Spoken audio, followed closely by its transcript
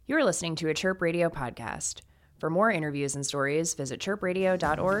You're listening to a Chirp Radio podcast. For more interviews and stories, visit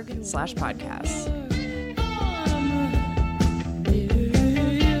chirpradio.org/podcasts.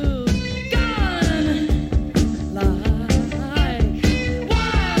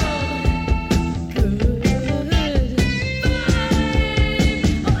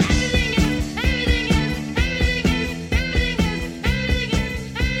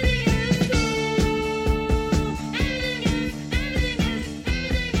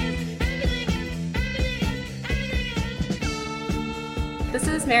 This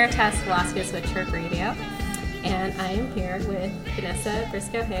is Marites Velasquez with Chirp Radio, and I am here with Roscoe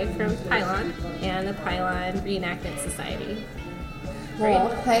from Pylon and the Pylon Reenactment Society. Well,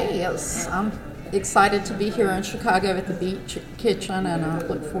 hey, yes, I'm excited to be here in Chicago at the Beach Kitchen, and I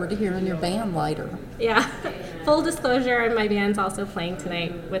look forward to hearing your band later. Yeah, full disclosure, my band's also playing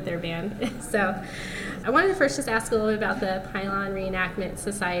tonight with their band. So I wanted to first just ask a little bit about the Pylon Reenactment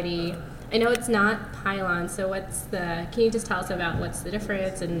Society. I know it's not Pylon, so can you just tell us about what's the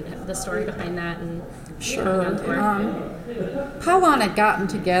difference and the story behind that? And Sure. Pylon had gotten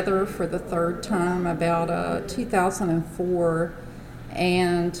together for the third time about 2004,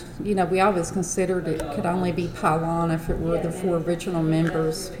 and, we always considered it could only be Pylon if it were the four original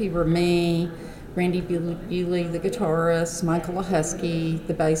members. He were me, Randy Bewley, the guitarist, Michael Lahusky,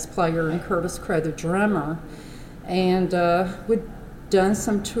 the bass player, and Curtis Crow, the drummer. And we'd done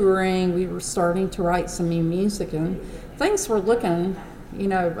some touring. We were starting to write some new music, and things were looking,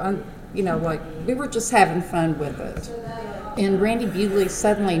 like we were just having fun with it. And Randy Bewley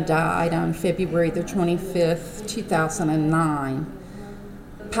suddenly died on February the 25th, 2009.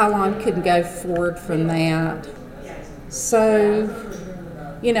 Pylon couldn't go forward from that. So,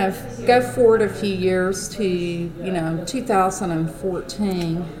 go forward a few years to,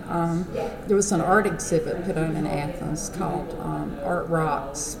 2014, there was an art exhibit put on in Athens called Art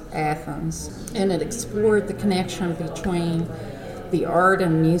Rocks Athens, and it explored the connection between the art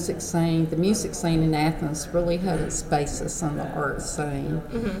and music scene. The music scene in Athens really had its basis in the art scene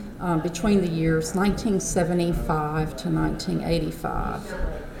between the years 1975 to 1985.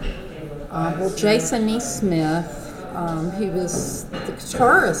 Jason E. Smith, he was the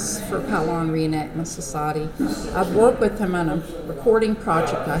guitarist for Pylon Reenactment Society. I'd worked with him on a recording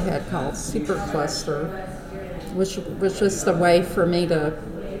project I had called Super Cluster, which was just a way for me to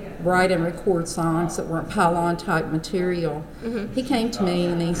write and record songs that weren't Pylon type material. He came to me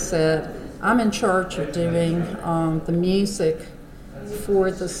and he said, I'm in charge of doing the music for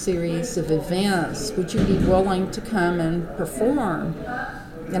the series of events. Would you be willing to come and perform?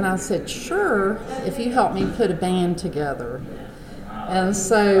 And I said, sure, if you help me put a band together. And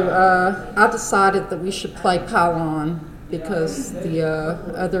so I decided that we should play Pylon because the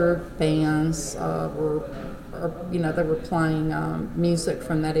other bands they were playing music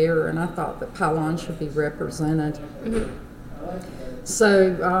from that era, and I thought that Pylon should be represented.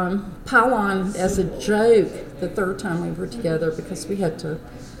 So Pylon, as a joke, the third time we were together, because we had to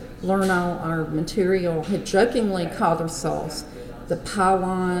learn all our material, had jokingly called ourselves the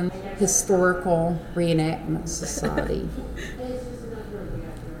Pylon Historical Reenactment Society.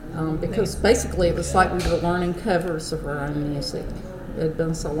 Because basically it was like we were learning covers of our own music. It had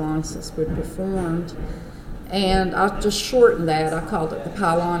been so long since we'd performed. And I just shortened that. I called it the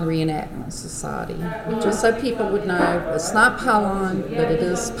Pylon Reenactment Society. Just so people would know it's not Pylon, but it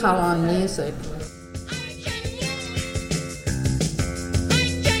is Pylon music.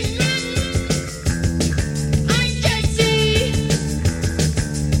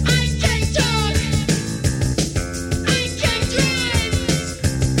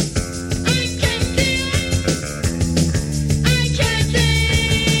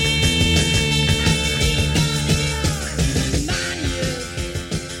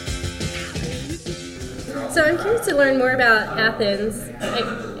 So I'm curious to learn more about Athens.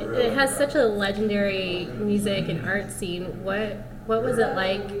 It has such a legendary music and art scene. What was it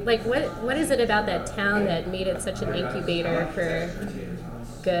like? What is it about that town that made it such an incubator for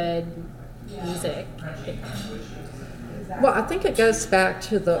good music? Well, I think it goes back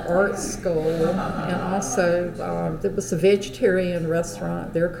to the art school, and also there was a vegetarian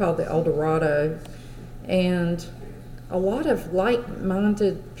restaurant there called the El Dorado, and a lot of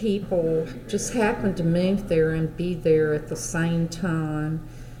like-minded people just happened to move there and be there at the same time,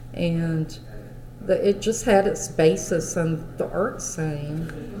 and it just had its basis in the art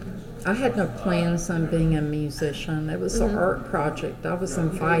scene. I had no plans on being a musician. It was an art project. I was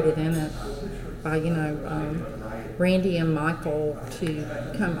invited in it by, Randy and Michael to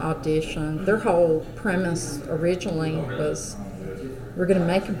come audition. Their whole premise originally was we're going to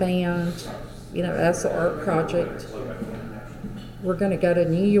make a band, as an art project. we're going to go to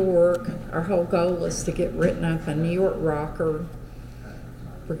New York. Our whole goal is to get written up a New York rocker,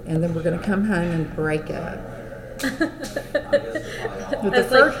 and then we're going to come home and break up.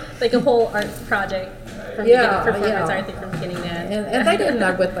 That's like a whole art project from performance art thing from beginning to end. And they didn't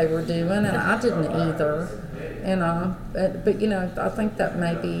know what they were doing, and I didn't either. And but I think that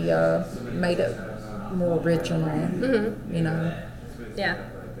maybe made it more original. Mm-hmm. Yeah.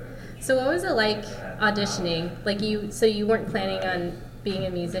 So what was it like auditioning? Like you weren't planning on being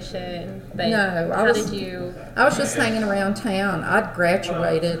a musician, but no, how did you? I was just hanging around town. I'd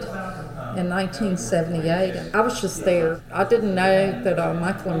graduated in 1978, and I was just there. I didn't know that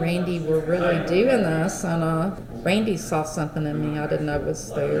Michael and Randy were really doing this, and Randy saw something in me I didn't know was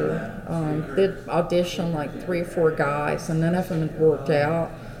there. They'd auditioned like 3 or 4 guys, and none of them had worked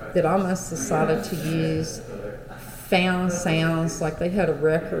out. They'd almost decided to use found sounds, like they had a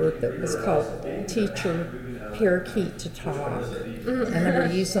record that was called Teacher Parakeet to Talk, and they were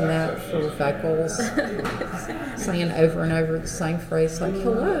using that for vocals, saying over and over the same phrase, like,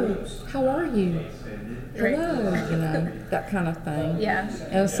 hello, how are you? Hello, that kind of thing. Yeah.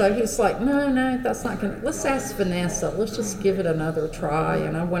 And so he's like, no, that's not going to, let's ask Vanessa, let's just give it another try.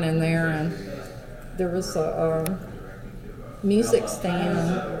 And I went in there, and there was a music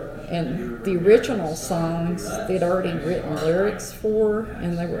stand, and the original songs they'd already written lyrics for,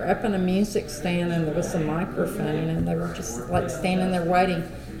 and they were up in a music stand, and there was a microphone, and they were just like standing there waiting.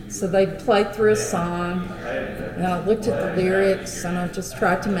 So they played through a song, and I looked at the lyrics, and I just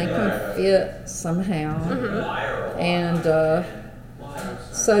tried to make them fit somehow. Mm-hmm. And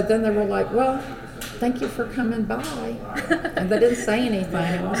so then they were like, well, thank you for coming by. And they didn't say anything.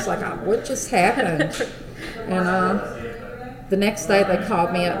 And I was like, what just happened? And the next day they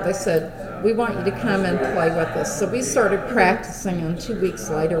called me up. They said, we want you to come and play with us. So we started practicing, and 2 weeks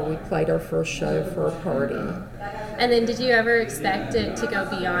later we played our first show for a party. And then did you ever expect it to go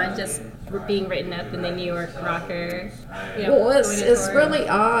beyond just being written up in the New York Rocker? Well, it's really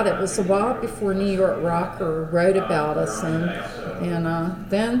odd. It was a while before New York Rocker wrote about us, and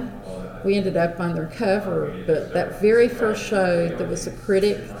then we ended up on their cover. But that very first show, there was a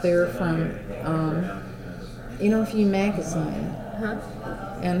critic there from Interview magazine,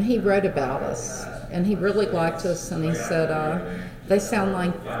 and he wrote about us, and he really liked us, and he said they sound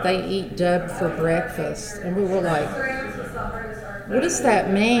like they eat dub for breakfast. And we were like, what does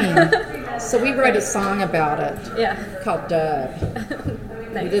that mean? So we wrote a song about it called Dub.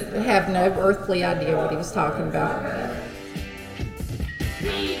 Nice. We didn't have no earthly idea what he was talking about.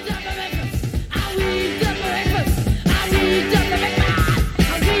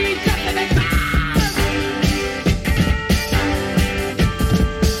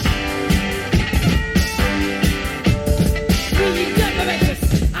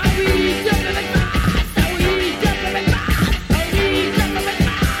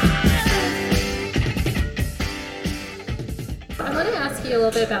 A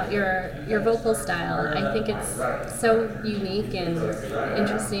little bit about your vocal style. I think it's so unique and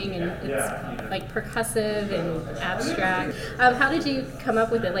interesting, and it's like percussive and abstract. How did you come up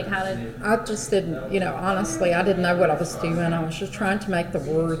with it? I just didn't, honestly, I didn't know what I was doing. I was just trying to make the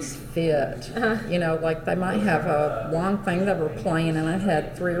words fit. Like they might have a long thing they were playing, and I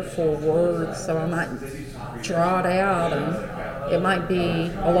had 3 or 4 words, so I might draw it out, and it might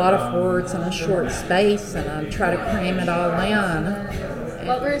be a lot of words in a short space, and I'd try to cram it all in.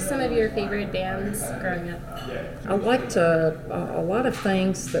 What were some of your favorite bands growing up? I liked a lot of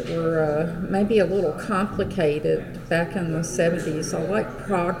things that were maybe a little complicated back in the 70s. I liked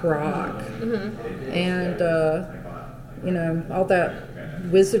prog rock, and all that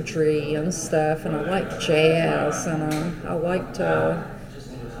wizardry and stuff, and I liked jazz, and I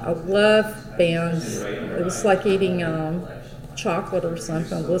love bands. It was like eating chocolate or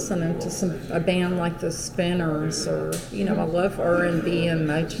something, listening to a band like the Spinners, or I love R&B and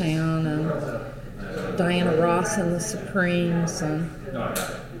Motown and Diana Ross and the Supremes, and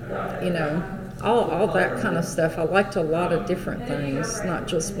all that kind of stuff. I liked a lot of different things, not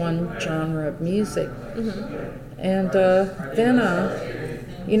just one genre of music. And then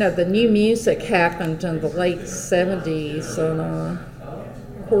the new music happened in the late 70s, and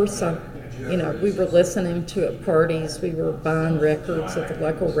of course we were listening to it at parties. We were buying records at the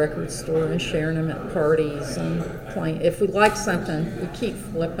local record store and sharing them at parties and playing. If we liked something, we keep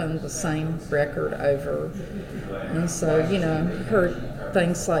flipping the same record over. And so, heard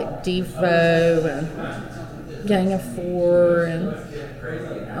things like Devo and Gang of Four and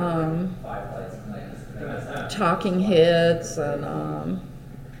Talking Heads and,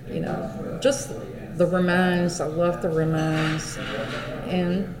 just the Ramones. I love the Ramones.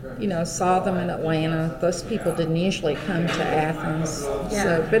 And saw them in Atlanta. Those people didn't usually come to Athens. Yeah.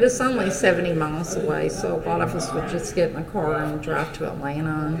 So, but it's only 70 miles away, so a lot of us would just get in a car and drive to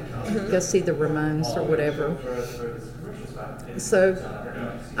Atlanta and go see the Ramones or whatever. So,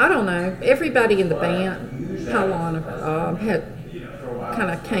 I don't know. Everybody in the band, Pylon, had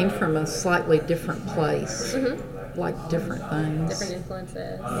kind of came from a slightly different place. Like different things. Different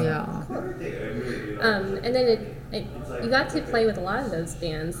influences. Yeah. And then you got to play with a lot of those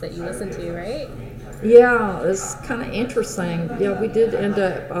bands that you listened to, right? Yeah, it's kind of interesting. Yeah, we did end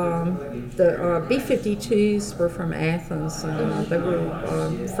up, the B-52s were from Athens, and they were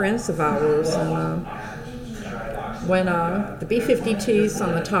friends of ours. And when the B-52s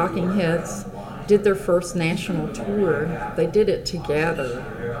on the Talking Heads did their first national tour, they did it together.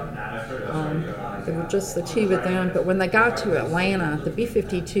 They were just the two of them, but when they got to Atlanta, the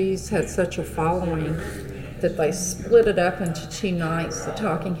B-52s had such a following that they split it up into two nights, the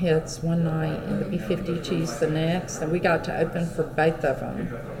Talking Heads one night and the B-52s the next, and we got to open for both of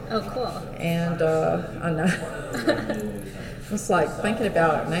them. Oh, cool. And I know. It's like thinking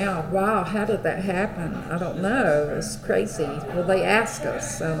about it now, wow, how did that happen? I don't know. It's crazy. Well, they asked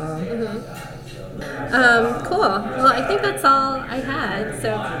us. Cool. Well, I think that's all I had.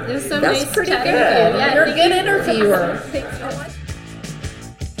 So it was so nice. That's pretty good. Chatting with you. Yeah, You're a good interviewer. Thanks so much.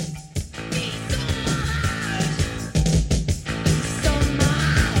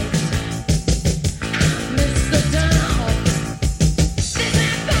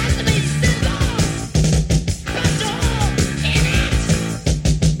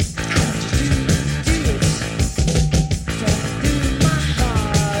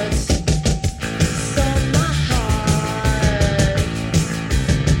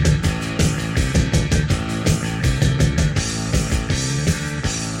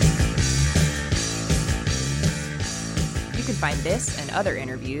 Find this and other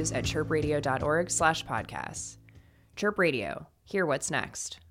interviews at chirpradio.org/podcasts. Chirp Radio. Hear what's next.